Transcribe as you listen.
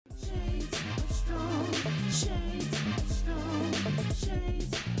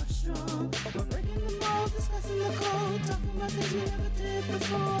we never did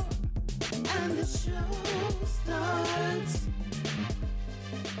before. And the show starts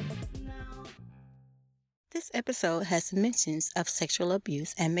now. This episode has mentions of sexual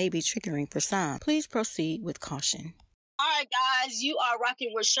abuse and may be triggering for some. Please proceed with caution. All right, guys, you are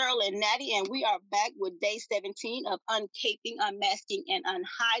rocking with Cheryl and Natty, and we are back with day 17 of Uncaping, Unmasking, and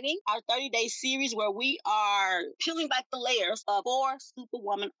Unhiding, our 30-day series where we are peeling back the layers of 4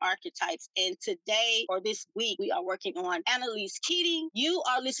 superwoman archetypes. And today, or this week, we are working on Annalise Keating. You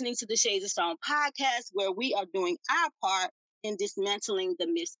are listening to the Shades of Stone podcast, where we are doing our part in dismantling the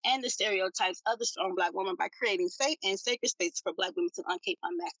myths and the stereotypes of the strong Black woman by creating safe and sacred spaces for Black women to uncape,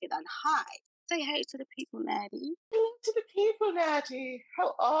 unmask, and unhide. Say hey to the people, Natty. Hello to the people, Natty.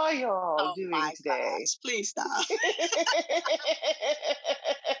 How are y'all doing today? Gosh, please stop. Ew.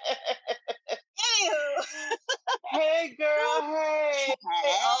 Hey, girl. Hey.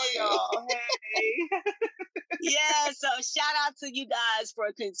 Hey, all y'all. Hey. Yeah, so shout out to you guys for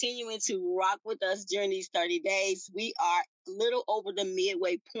continuing to rock with us during these 30 days. We are a little over the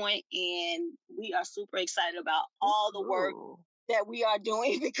midway point, and we are super excited about all the work that we are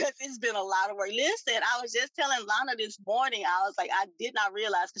doing because it's been a lot of work. Listen, I was just telling Lana this morning, I was like, I did not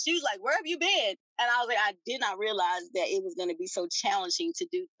realize, because she was like, where have you been? And I was like, I did not realize that it was going to be so challenging to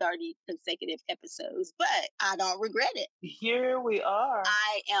do 30 consecutive episodes, but I don't regret it. Here we are.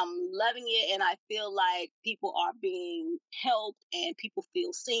 I am loving it, and I feel like people are being helped, and people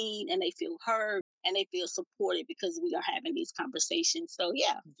feel seen, and they feel heard, and they feel supported because we are having these conversations. So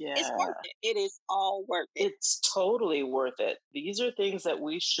yeah, it's worth it. It is all worth it. It's totally worth it. These are things that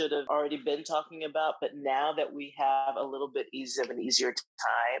we should have already been talking about, but now that we have a little bit of an easier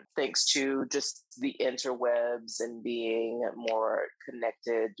time, thanks to just the interwebs and being more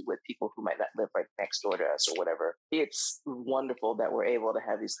connected with people who might not live right next door to us or whatever, it's wonderful that we're able to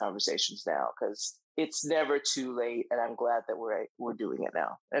have these conversations now, because it's never too late, and I'm glad that we're doing it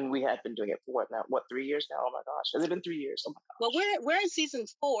now. And we have been doing it for 3 years now? Oh my gosh, has it been 3 years? Oh my gosh. Well, we're in season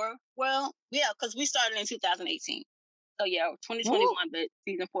 4. Well, yeah, because we started in 2018. So yeah, 2021, Woo. But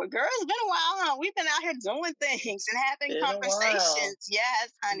season 4. Girl, it's been a while, huh? We've been out here doing things and having conversations.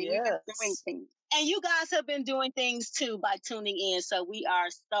 Yes, honey, yes. We've been doing things. And you guys have been doing things too by tuning in. So we are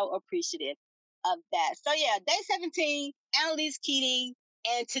so appreciative of that. So yeah, day 17, Annalise Keating.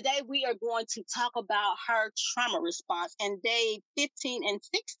 And today we are going to talk about her trauma response. And day 15 and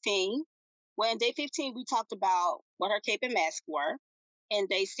 16, well, in day 15, we talked about what her cape and mask were. In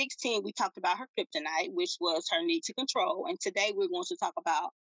day 16, we talked about her kryptonite, which was her need to control. And today we're going to talk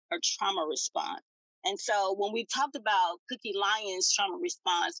about her trauma response. And so when we talked about Cookie Lyon's trauma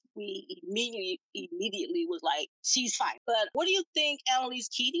response, we immediately was like, she's fight. But what do you think Annalise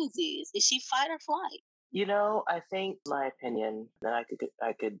Keating's is? Is she fight or flight? You know, I think, my opinion, and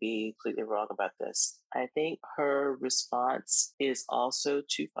I could be completely wrong about this, I think her response is also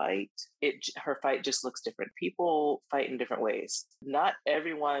to fight. Her fight just looks different. People fight in different ways. Not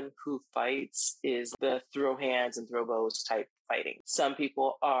everyone who fights is the throw hands and throw bows type fighting. Some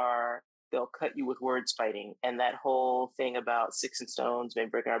people they'll cut you with words fighting. And that whole thing about sticks and stones may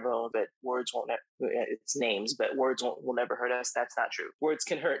break our bones, but words won't, it's names, but words will never hurt us. That's not true. Words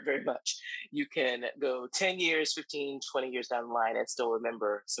can hurt very much. You can go 10 years, 15, 20 years down the line and still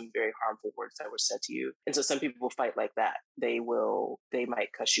remember some very harmful words that were said to you. And so some people fight like that. They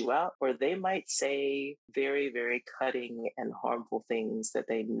might cuss you out, or they might say very, very cutting and harmful things that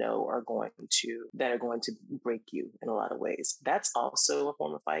they know are going to break you in a lot of ways. That's also a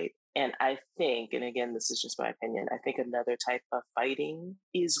form of fight. And I think, and again, this is just my opinion, I think another type of fighting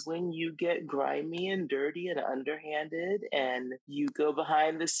is when you get grimy and dirty and underhanded and you go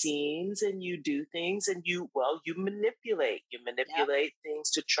behind the scenes and you do things and you manipulate. You manipulate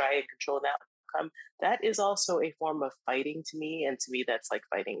things to try and control an outcome. That is also a form of fighting to me. And to me, that's like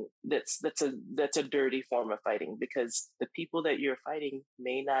fighting. That's a dirty form of fighting, because the people that you're fighting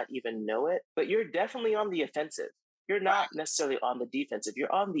may not even know it, but you're definitely on the offensive. You're not necessarily on the defensive.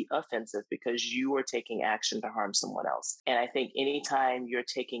 You're on the offensive because you are taking action to harm someone else. And I think anytime you're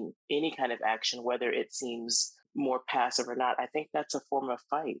taking any kind of action, whether it seems more passive or not, I think that's a form of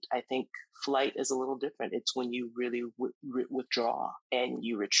fight. I think flight is a little different. It's when you really withdraw and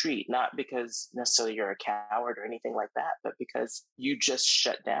you retreat, not because necessarily you're a coward or anything like that, but because you just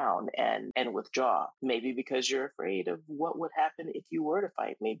shut down and withdraw. Maybe because you're afraid of what would happen if you were to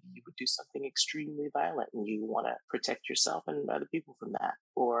fight. Maybe you would do something extremely violent and you want to protect yourself and other people from that.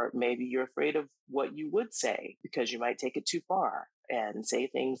 Or maybe you're afraid of what you would say because you might take it too far. and say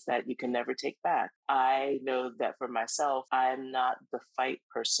things that you can never take back. I know that for myself, I'm not the fight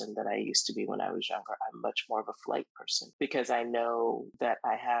person that I used to be when I was younger. I'm much more of a flight person because I know that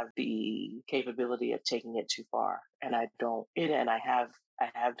I have the capability of taking it too far, and I don't. And I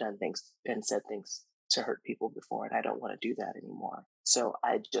have done things and said things to hurt people before, and I don't want to do that anymore. So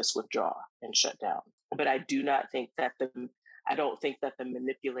I just withdraw and shut down. But I do not think that I don't think that the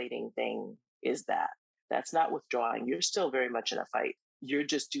manipulating thing is that. That's not withdrawing. You're still very much in a fight. You're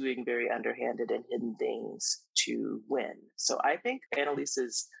just doing very underhanded and hidden things to win. So I think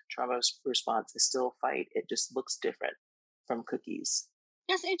Annalise's trauma response is still fight. It just looks different from Cookie's.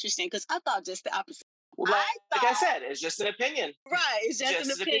 That's interesting because I thought just the opposite. Like I said, it's just an opinion. Right, it's just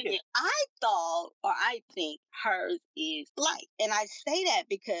an opinion. I thought, or I think hers is flight. And I say that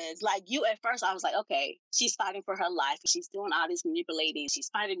because, like you, at first I was like, okay, she's fighting for her life. She's doing all this manipulating. She's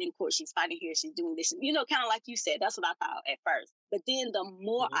fighting in court. She's fighting here. She's doing this. You know, kind of like you said, that's what I thought at first. But then the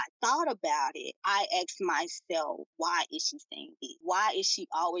more I thought about it, I asked myself, why is she saying this? Why is she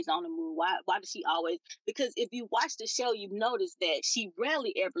always on the move? Why does she always? Because if you watch the show, you've noticed that she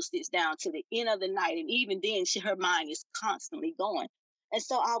rarely ever sits down to the end of the night. And even then, her mind is constantly going. And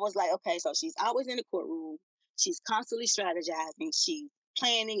so I was like, okay, so she's always in the courtroom. She's constantly strategizing. She's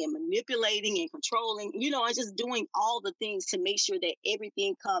planning and manipulating and controlling, you know, and just doing all the things to make sure that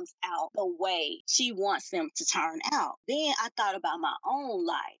everything comes out the way she wants them to turn out. Then I thought about my own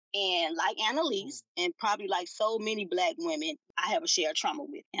life. And like Annalise, and probably like so many Black women, I have a shared trauma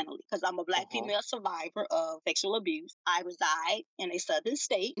with Annalise because I'm a Black female survivor of sexual abuse. I reside in a southern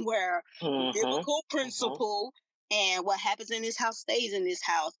state where biblical principle and what happens in this house stays in this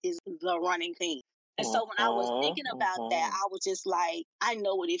house is the running thing. And so when I was thinking about that, I was just like, I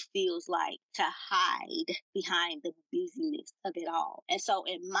know what it feels like to hide behind the busyness of it all. And so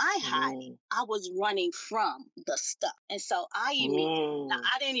in my hiding, I was running from the stuff. And so I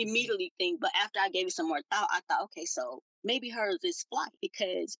didn't immediately think, but after I gave it some more thought, I thought, okay, so maybe hers is flight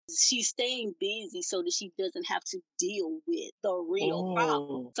because she's staying busy so that she doesn't have to deal with the real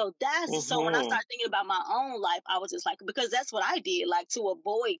problem. So so when I started thinking about my own life, I was just like, because that's what I did, like to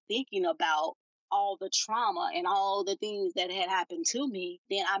avoid thinking about all the trauma and all the things that had happened to me,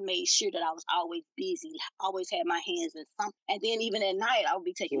 then I made sure that I was always busy, always had my hands in something. And then even at night, I would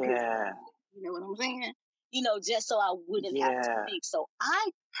be taking care of you know what I'm saying? You know, just so I wouldn't have to think. So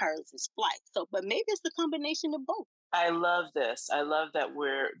hers is flight. So, but maybe it's the combination of both. I love this. I love that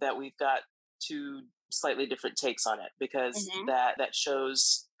we've got two slightly different takes on it because that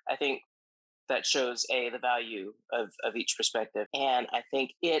shows, I think, that shows the value of each perspective. And I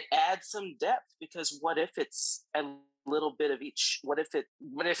think it adds some depth because what if it's a little bit of each? What if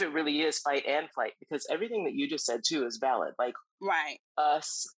it really is fight and flight? Because everything that you just said too is valid. Like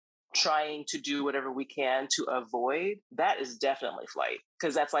us trying to do whatever we can to avoid, that is definitely flight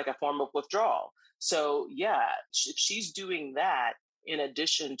because that's like a form of withdrawal. So yeah, if she's doing that, in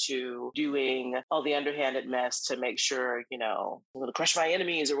addition to doing all the underhanded mess to make sure, you know, I'm going to crush my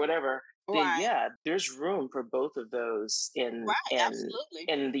enemies or whatever, then yeah, there's room for both of those in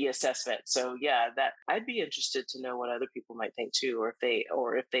the assessment. So yeah, that I'd be interested to know what other people might think too, or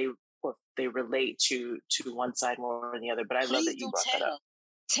if they relate to one side more than the other. But I love that you brought that up.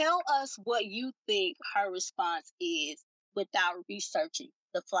 Tell us what you think her response is without researching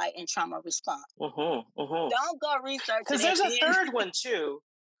the flight and trauma response. Don't go researching. Because there's a third one too.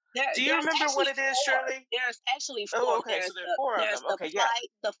 Do you remember what it is, Shirley? There's actually four. Oh, okay, so there's four of them. Okay,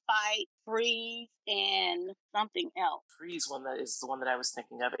 the fight, freeze, and something else. Freeze one that is the one that I was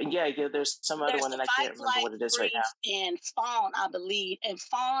thinking of. And yeah, there's some other one, and I can't remember what it is right now. And fawn, I believe. And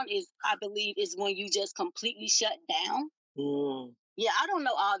fawn I believe, is when you just completely shut down. Yeah, I don't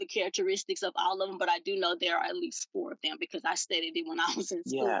know all the characteristics of all of them, but I do know there are at least four of them because I studied it when I was in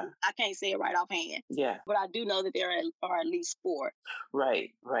school. Yeah. I can't say it right offhand. Yeah. But I do know that there are at least four.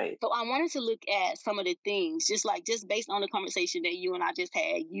 Right. So I wanted to look at some of the things, just based on the conversation that you and I just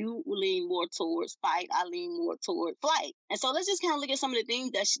had. You lean more towards fight. I lean more towards flight. And so let's just kind of look at some of the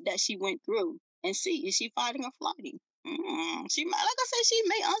things that she went through and see, is she fighting or flighting? She might, like I said, she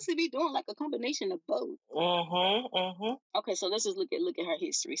may honestly be doing like a combination of both. Okay, so let's just look at her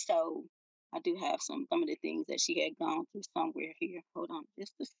history. So I do have some of the things that she had gone through somewhere here. Hold on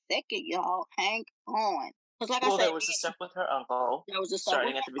just a second, y'all. Hang on. Because like I said, there was a stuff with her uncle. There was a stuff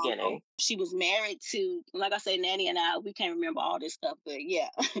starting at the beginning. Uncle. She was married to, like I said, Nanny and I, we can't remember all this stuff, but yeah.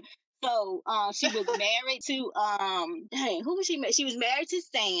 So she was married to who was she married? She was married to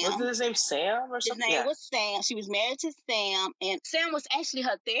Sam. Wasn't his name Sam or something? His name was Sam. She was married to Sam, and Sam was actually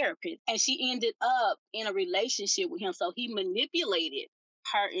her therapist, and she ended up in a relationship with him. So he manipulated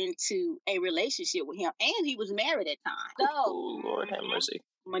her into a relationship with him, and he was married at the time. So, oh, Lord have mercy.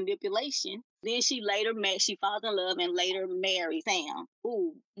 Manipulation. Then she later met, she falls in love and later married Sam.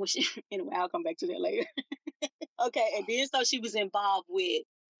 Ooh, anyway, I'll come back to that later. Okay, and then so she was involved with.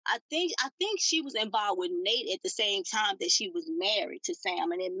 I think she was involved with Nate at the same time that she was married to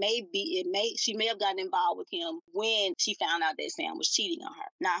Sam, and she may have gotten involved with him when she found out that Sam was cheating on her.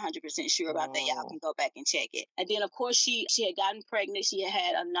 Not 100% sure about that. Y'all can go back and check it. And then of course she had gotten pregnant. She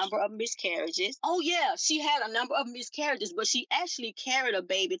had a number of miscarriages. Oh yeah, she had a number of miscarriages, but she actually carried a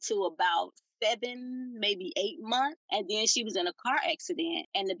baby to about 7, maybe 8 months, and then she was in a car accident,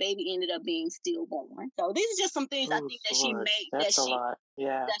 and the baby ended up being stillborn. So these are just some things I think that she made. That's a lot.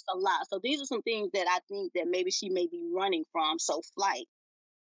 Yeah, that's a lot. So these are some things that I think that maybe she may be running from. So flight.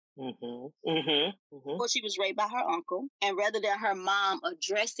 Well, she was raped by her uncle, and rather than her mom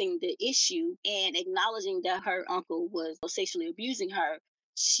addressing the issue and acknowledging that her uncle was sexually abusing her,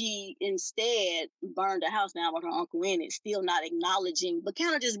 she instead burned the house down with her uncle in it, still not acknowledging, but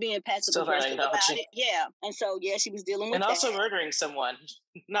kind of just being passive aggressive about it. Yeah. And so, yeah, she was dealing with and that. also murdering someone,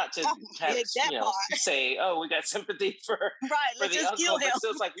 not to say, oh, we got sympathy for the uncle, but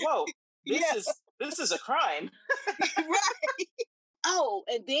still it's like, whoa, this is a crime. Right. Oh,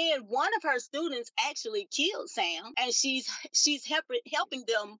 and then one of her students actually killed Sam, and she's helping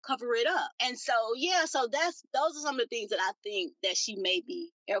them cover it up. And so, yeah, so those are some of the things that I think that she may be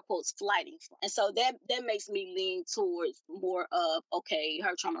air quotes flighting from. And so that makes me lean towards more of, okay,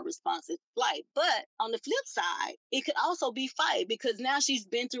 her trauma response is flight. But on the flip side, it could also be fight, because now she's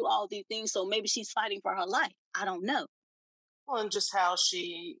been through all these things, so maybe she's fighting for her life. I don't know. Well, and just how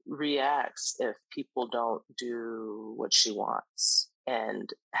she reacts if people don't do what she wants, and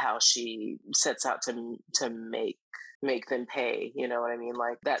how she sets out to make them pay. You know what I mean?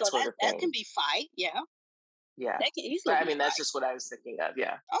 Like that sort of thing. That can be fight, yeah. Yeah. That can easily be that's just what I was thinking of,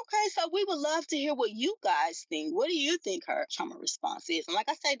 yeah. Okay, so we would love to hear what you guys think. What do you think her trauma response is? And like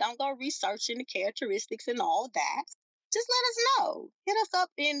I say, don't go researching the characteristics and all that. Just let us know. Hit us up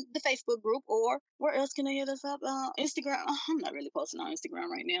in the Facebook group, or where else can they hit us up? Instagram. I'm not really posting on Instagram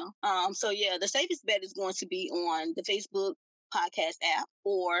right now. So yeah, the safest bet is going to be on the Facebook podcast app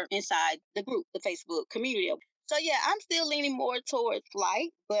or inside the group, the Facebook community. So yeah, I'm still leaning more towards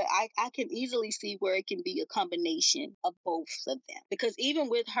flight, but I can easily see where it can be a combination of both of them. Because even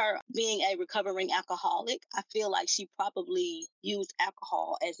with her being a recovering alcoholic, I feel like she probably used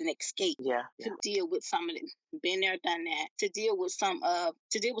alcohol as an escape to deal with some of it. Been there, done that. To deal with some of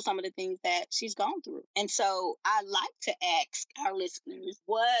the things that she's gone through. And so I like to ask our listeners,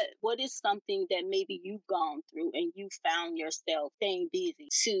 what is something that maybe you've gone through and you found yourself staying busy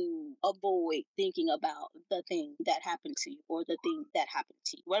to avoid thinking about the thing that happened to you or the thing that happened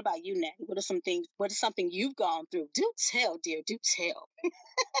to you? What about you, Natty? What is something you've gone through? Do tell, dear, do tell.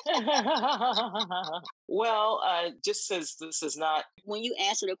 Well, just as this is not... When you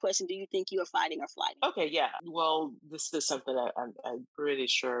answer the question, do you think you are fighting or flighting? Okay, yeah. Well, this is something I'm pretty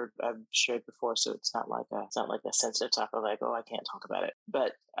sure I've shared before, so it's not like a sensitive topic, like, oh, I can't talk about it.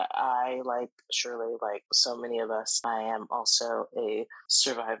 But I, like Shirley, like so many of us, I am also a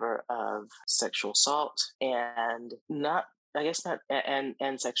survivor of sexual assault and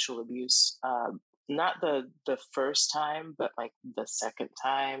sexual abuse. Not the first time, but like the second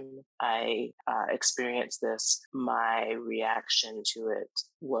time I experienced this, my reaction to it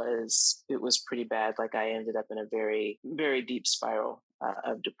was pretty bad. Like I ended up in a very, very deep spiral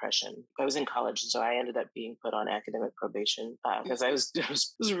of depression. I was in college, and so I ended up being put on academic probation because I was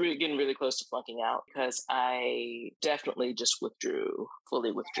really getting really close to flunking out, because I definitely just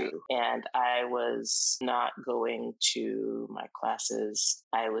fully withdrew. And I was not going to my classes.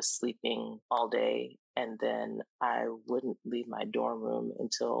 I was sleeping all day. And then I wouldn't leave my dorm room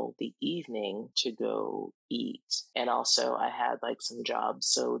until the evening to go eat. And also I had like some jobs.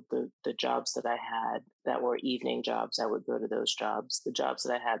 So the jobs that I had that were evening jobs, I would go to those jobs. The jobs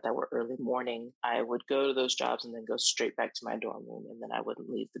that I had that were early morning, I would go to those jobs and then go straight back to my dorm room. And then I wouldn't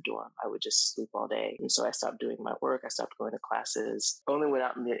leave the dorm. I would just sleep all day. And so I stopped doing my work. I stopped going to classes. Only went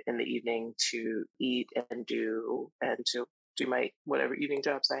out in the evening to eat and to do my whatever evening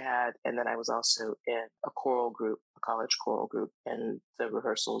jobs I had. And then I was also in a college choral group, and the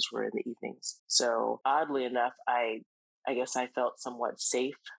rehearsals were in the evenings. So oddly enough, I guess I felt somewhat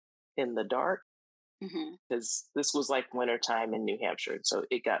safe in the dark, because this was like wintertime in New Hampshire. So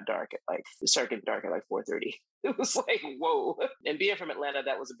it started getting dark at like 4:30. It was like, whoa. And being from Atlanta,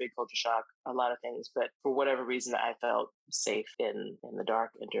 that was a big culture shock, a lot of things. But for whatever reason, I felt safe in the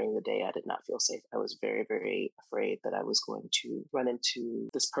dark. And during the day, I did not feel safe. I was very, very afraid that I was going to run into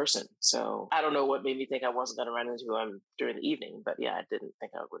this person. So I don't know what made me think I wasn't going to run into him during the evening. But yeah, I didn't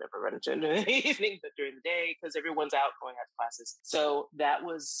think I would ever run into him during the evening, but during the day, because everyone's out going out to classes. So that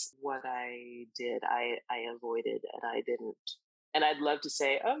was what I did. I avoided, and I didn't. And I'd love to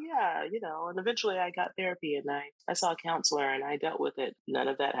say, oh yeah, and eventually I got therapy and I saw a counselor and I dealt with it. None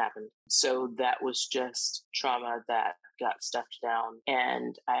of that happened. So that was just trauma that got stuffed down.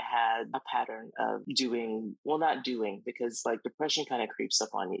 And I had a pattern of not doing, because like depression kind of creeps up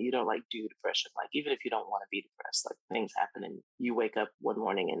on you. You don't like do depression. Like even if you don't want to be depressed, like things happen and you wake up one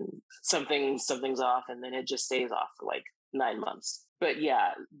morning and something's off, and then it just stays off for like 9 months. But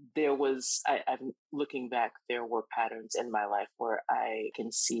yeah, I'm looking back, there were patterns in my life where I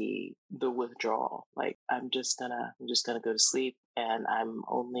can see the withdrawal. Like I'm just gonna go to sleep, and I'm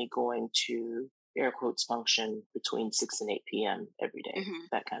only going to air quotes function between 6 and 8 p.m. every day,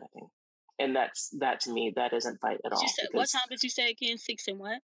 that kind of thing. And that to me, that isn't fight at all. What time did you say again? 6 and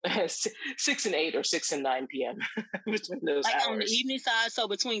what? 6 and 8 or 6 and 9 p.m. between those hours. On the evening side, so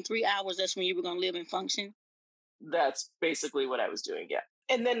between 3 hours, that's when you were going to live and function? That's basically what I was doing, yeah.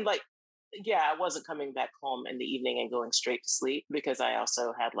 And then I wasn't coming back home in the evening and going straight to sleep, because I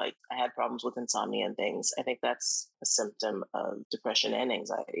also had problems with insomnia and things. I think that's a symptom of depression and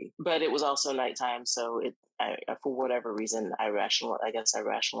anxiety. But it was also nighttime, so for whatever reason, I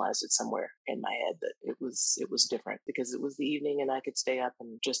rationalized it somewhere in my head that it was different, because it was the evening and I could stay up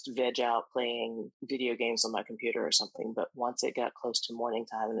and just veg out playing video games on my computer or something. But once it got close to morning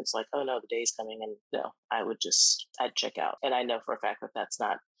time and it's like, oh no, the day's coming, and no, I'd check out. And I know for a fact that that's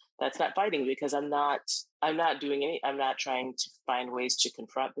not fighting, because I'm not trying to find ways to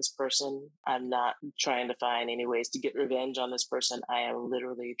confront this person. I'm not trying to find any ways to get revenge on this person. I am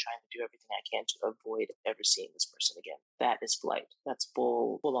literally trying to do everything I can to avoid ever seeing this person again. That is flight. That's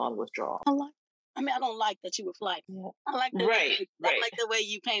full on withdrawal. I don't like that you were flight. Yeah. I like the like the way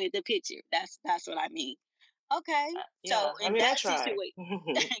you painted the picture. That's what I mean. Okay. So in that situation,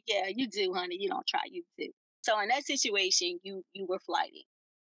 yeah, you do, honey. You don't try, you do. So in that situation, you were flighting.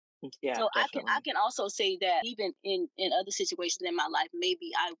 Yeah, so I can also say that even in other situations in my life, maybe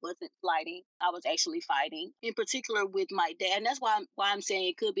I wasn't flighting. I was actually fighting, in particular with my dad. And that's why I'm saying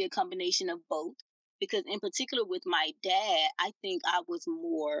it could be a combination of both. Because in particular with my dad, I think I was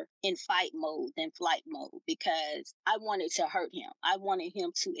more in fight mode than flight mode, because I wanted to hurt him. I wanted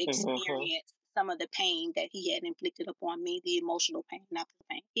him to experience some of the pain that he had inflicted upon me, the emotional pain, not the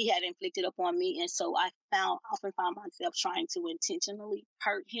pain he had inflicted upon me. And so I often found myself trying to intentionally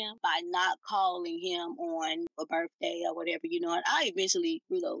hurt him by not calling him on a birthday or whatever, And I eventually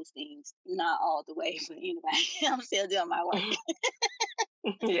grew those things, not all the way, but anyway, I'm still doing my work.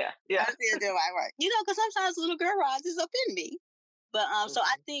 Yeah. I'm still doing my work. Because sometimes a little girl rises up in me. But so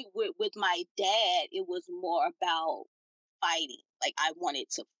I think with my dad, it was more about fighting. Like I wanted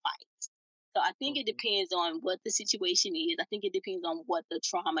to fight. So I think it depends on what the situation is. I think it depends on what the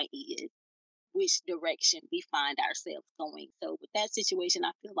trauma is, which direction we find ourselves going. So with that situation,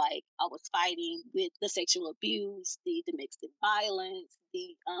 I feel like I was fighting with the sexual abuse, the domestic violence,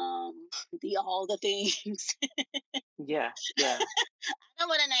 the all the things. Yeah. I don't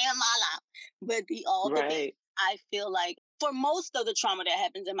want to name them all out, but the things. I feel like for most of the trauma that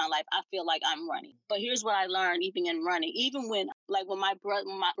happens in my life, I feel like I'm running. But here's what I learned, even in running, even when my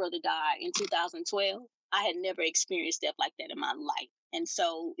brother died in 2012, I had never experienced stuff like that in my life. And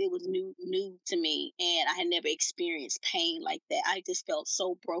so it was new to me, and I had never experienced pain like that. I just felt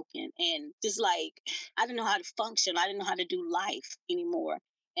so broken, and just like I didn't know how to function. I didn't know how to do life anymore.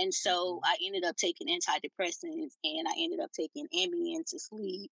 And so I ended up taking antidepressants, and I ended up taking Ambien to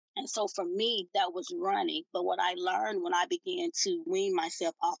sleep. And so for me, that was running. But what I learned when I began to wean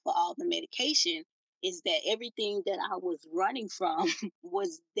myself off of all the medication is that everything that I was running from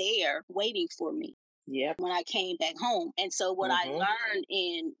was there waiting for me. Yep. When I came back home. And so what I learned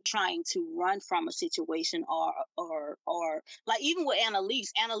in trying to run from a situation or like even with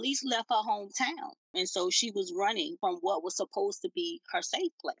Annalise left her hometown. And so she was running from what was supposed to be her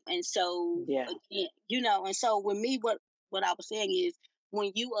safe place. And so, again, and so with me, what I was saying is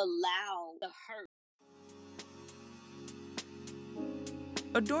when you allow the hurt.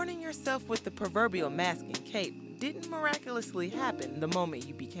 Adorning yourself with the proverbial mask and cape didn't miraculously happen the moment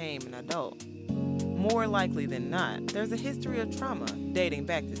you became an adult. More likely than not, there's a history of trauma dating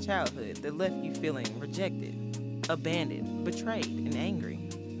back to childhood that left you feeling rejected, abandoned, betrayed, and angry.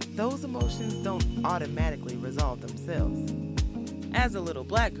 Those emotions don't automatically resolve themselves. As a little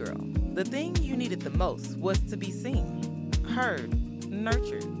black girl, The thing you needed the most was to be seen, heard,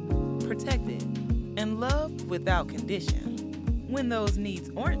 nurtured, protected, and loved without condition. When those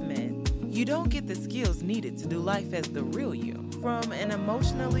needs aren't met, you don't get the skills needed to do life as the real you from an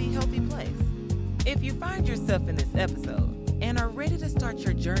emotionally healthy place. If you find yourself in this episode and are ready to start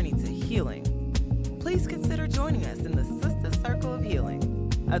your journey to healing, please consider joining us in the Sister Circle of Healing,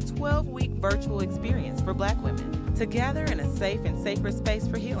 a 12-week virtual experience for Black women to gather in a safe and sacred space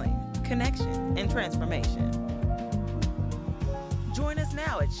for healing, connection, and transformation. Join us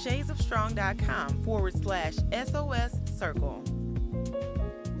now at shadesofstrong.com/SOS Circle.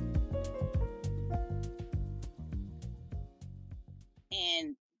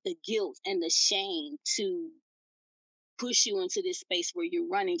 And the guilt and the shame to push you into this space where you're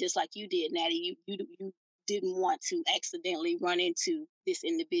running, just like you did, Natty. You didn't want to accidentally run into this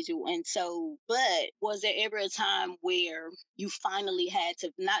individual. And so, but was there ever a time where you finally had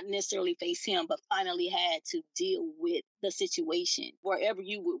to not necessarily face him, but finally had to deal with the situation? Whatever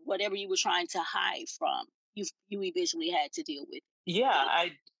you were trying to hide from, you eventually had to deal with. Yeah,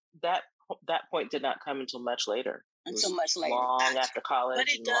 that point did not come until much later. Until much later. Long after college. But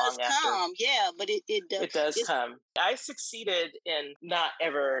it does come. Yeah, but it does. It does come. I succeeded in not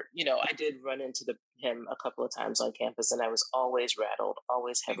ever, I did run into him a couple of times on campus, and I was always rattled,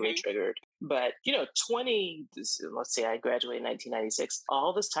 always heavily triggered. But, let's say I graduated in 1996.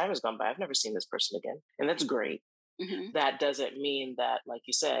 All this time has gone by. I've never seen this person again. And that's great. Mm-hmm. That doesn't mean that, like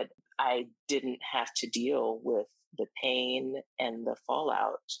you said, I didn't have to deal with the pain and the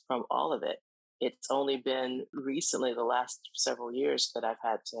fallout from all of it. It's only been recently, the last several years, that I've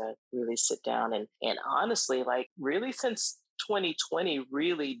had to really sit down and honestly, really since 2020,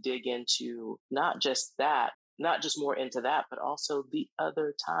 really dig into not just more into that, but also the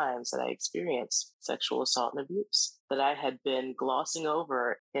other times that I experienced sexual assault and abuse that I had been glossing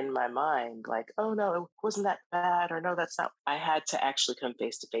over in my mind, like, oh no, it wasn't that bad, or no, that's not. I had to actually come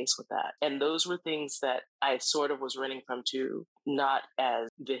face to face with that. And those were things that I sort of was running from too, not as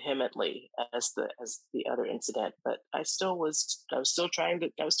vehemently as the other incident, but I was still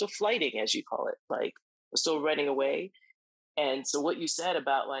flighting, as you call it. I was still running away. And so what you said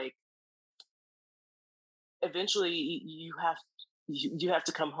about eventually you have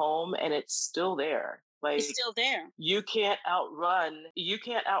to come home, and it's still there. It's still there. You can't outrun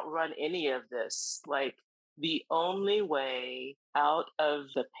any of this. The only way out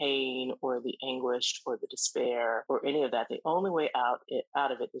of the pain or the anguish or the despair or any of that, the only way out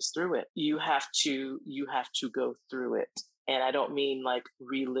of it is through it. You have to go through it. And I don't mean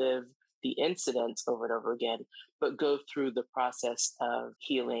relive the incidents over and over again, but go through the process of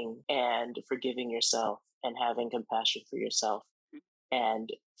healing and forgiving yourself and having compassion for yourself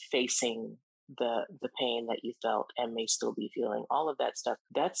and facing the pain that you felt and may still be feeling. All of that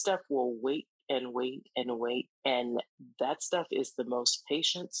stuff will wait and wait and wait. And that stuff is the most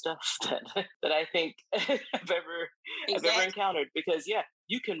patient stuff that I think I've ever encountered. Because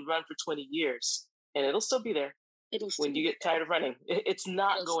you can run for 20 years and it'll still be there. When you get tired of running, it's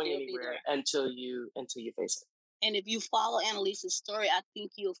not going anywhere until you face it. And if you follow Annalisa's story, I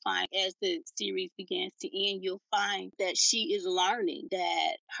think you'll find as the series begins to end, you'll find that she is learning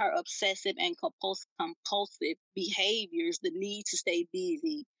that her obsessive and compulsive behaviors, the need to stay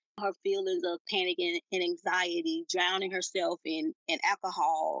busy, her feelings of panic and anxiety, drowning herself in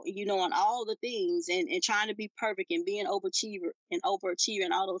alcohol, and all the things, and trying to be perfect and being overachiever and all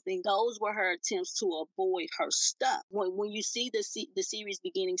those things. Those were her attempts to avoid her stuff. When you see the series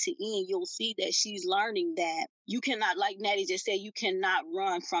beginning to end, you'll see that she's learning that you cannot, like Natty just said, you cannot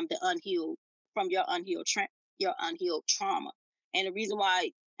run from your unhealed trauma. And the reason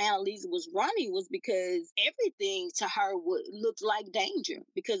why Annalisa was running was because everything to her looked like danger.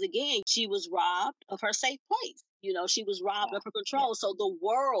 Because again, she was robbed of her safe place. She was robbed of her control. Yeah. So the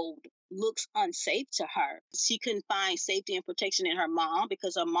world looks unsafe to her. She couldn't find safety and protection in her mom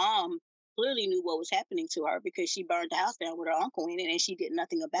because her mom clearly knew what was happening to her because she burned the house down with her uncle in it and she did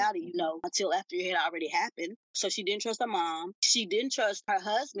nothing about it, until after it had already happened. So she didn't trust her mom. She didn't trust her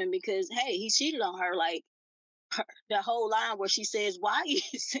husband because, hey, he cheated on her. The whole line where she says, she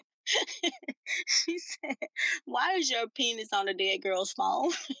said, why is your penis on a dead girl's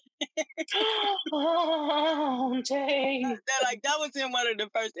phone? Oh, dang. That was in one of the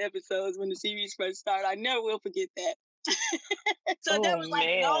first episodes when the series first started. I never will forget that. That was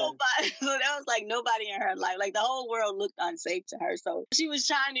nobody. So that was nobody in her life. The whole world looked unsafe to her. So she was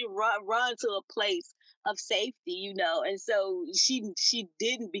trying to run to a place of safety, you know. And so she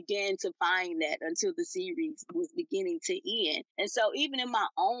didn't begin to find that until the series was beginning to end. And so even in my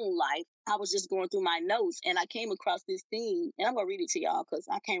own life, I was just going through my notes and I came across this thing, and I'm gonna read it to y'all because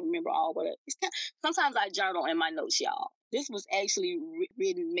I can't remember all what sometimes I journal in my notes, y'all. This was actually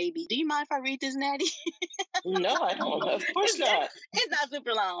written maybe. Do you mind if I read this, Natty? No, I don't. Of course not. It's not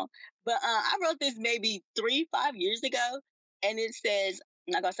super long. But I wrote this maybe 3-5 years ago. And it says,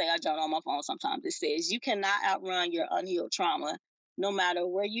 I'm not going to say I journal on my phone sometimes. It says, you cannot outrun your unhealed trauma. No matter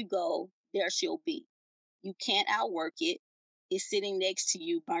where you go, there she'll be. You can't outwork it. It's sitting next to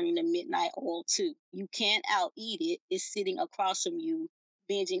you, burning the midnight oil too. You can't out-eat it. It's sitting across from you,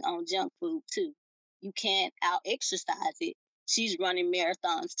 binging on junk food too. You can't out-exercise it. She's running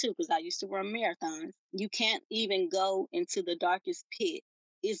marathons too, because I used to run marathons. You can't even go into the darkest pit.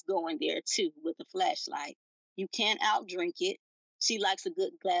 It's going there too with a flashlight. You can't outdrink it. She likes a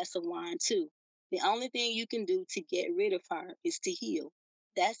good glass of wine too. The only thing you can do to get rid of her is to heal.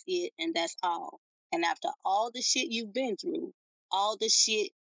 That's it, and that's all. And after all the shit you've been through, all the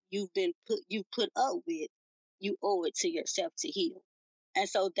shit you put up with, you owe it to yourself to heal. And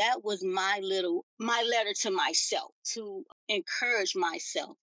so that was my letter to myself, to encourage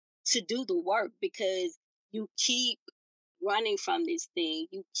myself to do the work, because you keep running from this thing.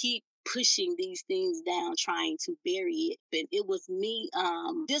 You keep pushing these things down, trying to bury it. But it was me.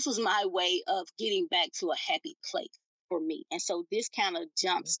 This was my way of getting back to a happy place for me. And so this kind of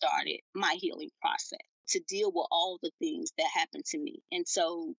jump started my healing process to deal with all the things that happened to me. And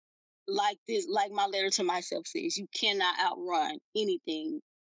so like my letter to myself says, you cannot outrun anything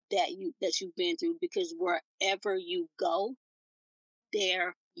that you've been through, because wherever you go,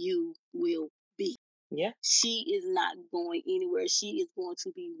 there you will be. Yeah. She is not going anywhere. She is going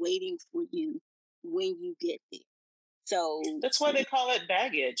to be waiting for you when you get there. So that's why they call it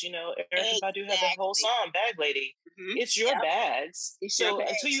baggage. You know, Erykah Badu had that whole song, Bag Lady. Mm-hmm. It's your bags. It's so your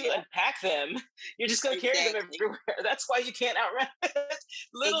bags, until you unpack them, you're just going to carry them everywhere. That's why you can't outrun it.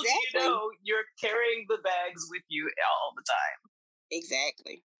 Little do you know, you're carrying the bags with you all the time.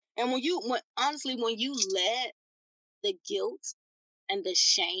 Exactly. And when you let the guilt and the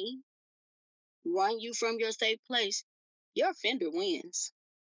shame run you from your safe place, your offender wins.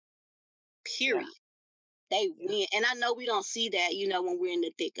 Period. Yeah. They win. And I know we don't see that, you know, when we're in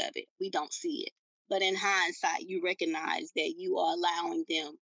the thick of it. We don't see it. But in hindsight, you recognize that you are allowing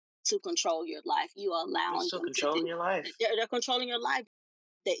them to control your life. You are allowing them controlling your life. They're controlling your life.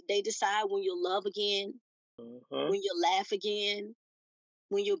 They decide when you'll love again, when you'll laugh again,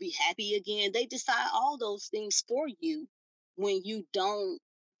 when you'll be happy again. They decide all those things for you when you don't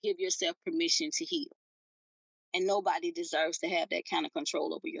give yourself permission to heal. And nobody deserves to have that kind of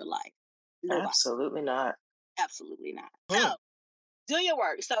control over your life. Nobody. Absolutely not. Absolutely not. So, do your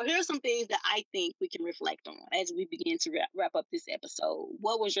work. So, here's some things that I think we can reflect on as we begin to wrap up this episode.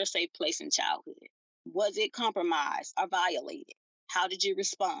 What was your safe place in childhood? Was it compromised or violated? How did you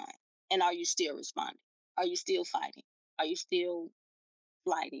respond? And are you still responding? Are you still fighting? Are you still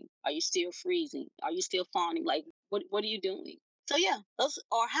flighting? Are you still freezing? Are you still fawning? Like, what are you doing? So yeah,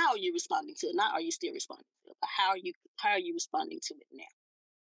 or how are you responding to it? Not are you still responding to it, but how are you responding to it now?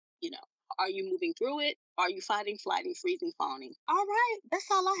 You know, are you moving through it? Are you fighting, flighting, freezing, fawning? All right, that's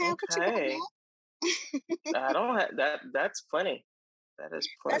all I have. Okay. I don't have that. That's plenty. That is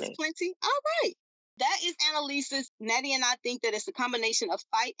plenty. That's plenty. All right. That is Annalisa's. Natty and I think that it's a combination of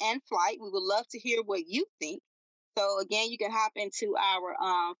fight and flight. We would love to hear what you think. So again, you can hop into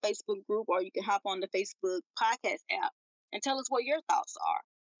our Facebook group, or you can hop on the Facebook podcast app and tell us what your thoughts are.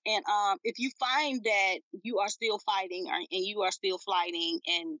 And if you find that you are still fighting and you are still flighting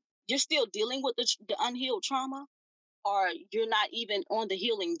and you're still dealing with the unhealed trauma, or you're not even on the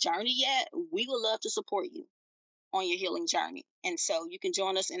healing journey yet, we would love to support you on your healing journey. And so you can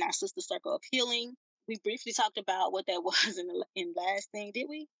join us in our Sister Circle of Healing. We briefly talked about what that was in last thing. Did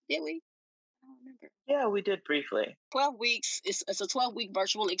we? I don't remember. Yeah, we did briefly. 12 weeks. It's a 12-week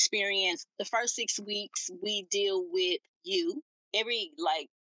virtual experience. The first 6 weeks, we deal with you. Every,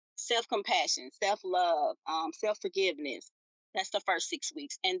 self-compassion, self-love, self-forgiveness. That's the first 6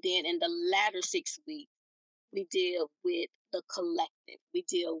 weeks. And then in the latter 6 weeks, we deal with the collective. We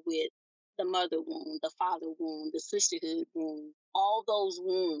deal with the mother wound, the father wound, the sisterhood wound, all those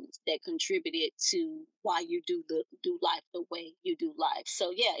wounds that contributed to why you do life the way you do life.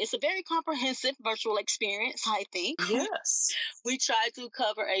 So yeah, it's a very comprehensive virtual experience, I think. Yes. We try to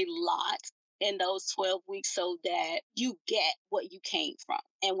cover a lot in those 12 weeks so that you get what you came from.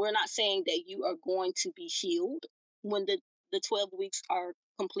 And we're not saying that you are going to be healed when the 12 weeks are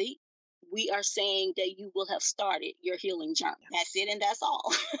complete. We are saying that you will have started your healing journey. That's it, and that's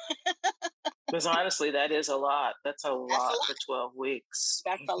all. Because honestly, that is a lot. That's a lot for 12 weeks.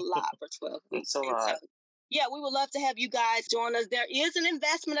 That's a lot for 12 weeks. That's a lot. So, yeah, we would love to have you guys join us. There is an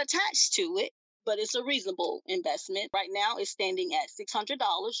investment attached to it, but it's a reasonable investment. Right now, it's standing at $600.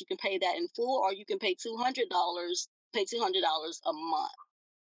 You can pay that in full, or you can pay $200. Pay $200 a month.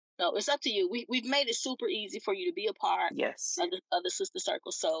 So it's up to you. We've made it super easy for you to be a part Yes. of the Sister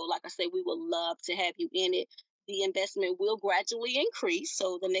Circle. So, like I said, we would love to have you in it. The investment will gradually increase.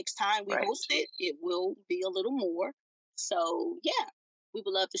 So the next time we host it, it will be a little more. So, yeah, we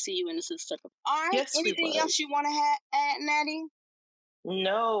would love to see you in the Sister Circle. All right. Yes, anything else you want to add, Natty?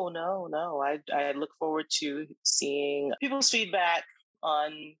 No. I look forward to seeing people's feedback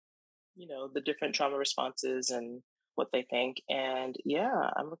on, the different trauma responses and what they think. And yeah,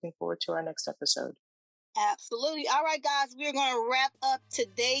 I'm looking forward to our next episode. Absolutely. All right, guys, we're going to wrap up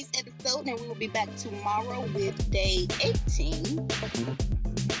today's episode, and we will be back tomorrow with day 18.